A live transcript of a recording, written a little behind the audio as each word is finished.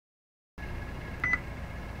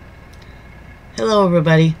Hello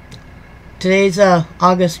everybody. Today's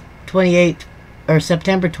August 28th or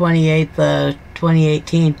September 28th,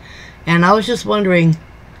 2018, and I was just wondering,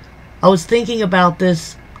 I was thinking about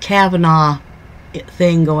this Kavanaugh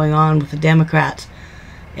thing going on with the Democrats,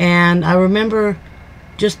 and I remember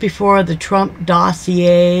just before the Trump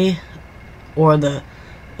dossier, or the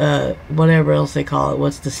whatever else they call it,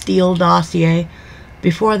 what's the Steele dossier,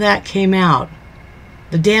 before that came out,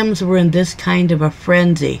 the Dems were in this kind of a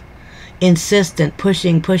frenzy, insistent,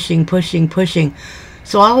 pushing.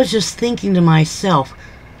 So I was just thinking to myself,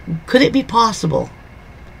 could it be possible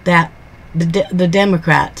that the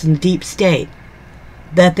Democrats and the deep state,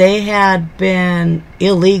 that they had been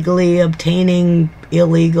illegally obtaining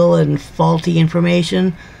illegal and faulty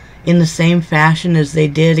information in the same fashion as they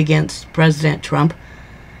did against President Trump,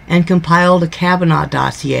 and compiled a Kavanaugh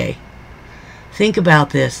dossier? Think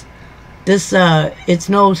about this. It's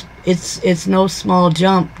no small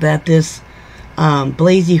jump that this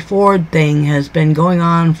Blasey Ford thing has been going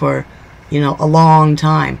on for, a long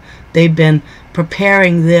time. They've been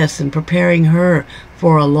preparing this and preparing her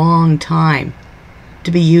for a long time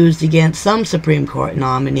to be used against some Supreme Court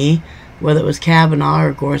nominee, whether it was Kavanaugh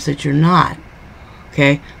or Gorsuch or not.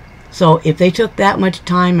 Okay, so if they took that much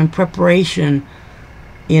time in preparation,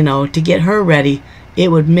 to get her ready,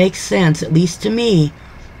 it would make sense, at least to me,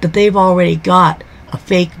 that they've already got a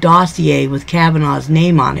fake dossier with Kavanaugh's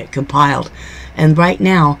name on it compiled. And right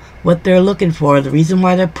now, what they're looking for, the reason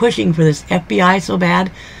why they're pushing for this FBI so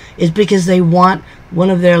bad, is because they want one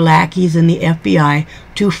of their lackeys in the FBI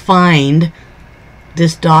to find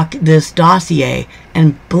this dossier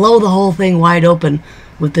and blow the whole thing wide open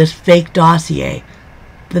with this fake dossier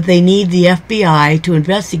that they need the FBI to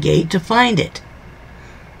investigate to find it.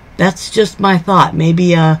 That's just my thought.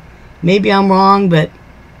 Maybe I'm wrong, but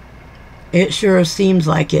it sure seems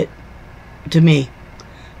like it to me.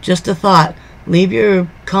 Just a thought. Leave your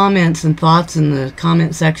comments and thoughts in the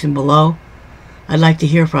comment section below. I'd like to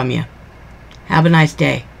hear from you. Have a nice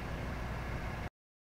day.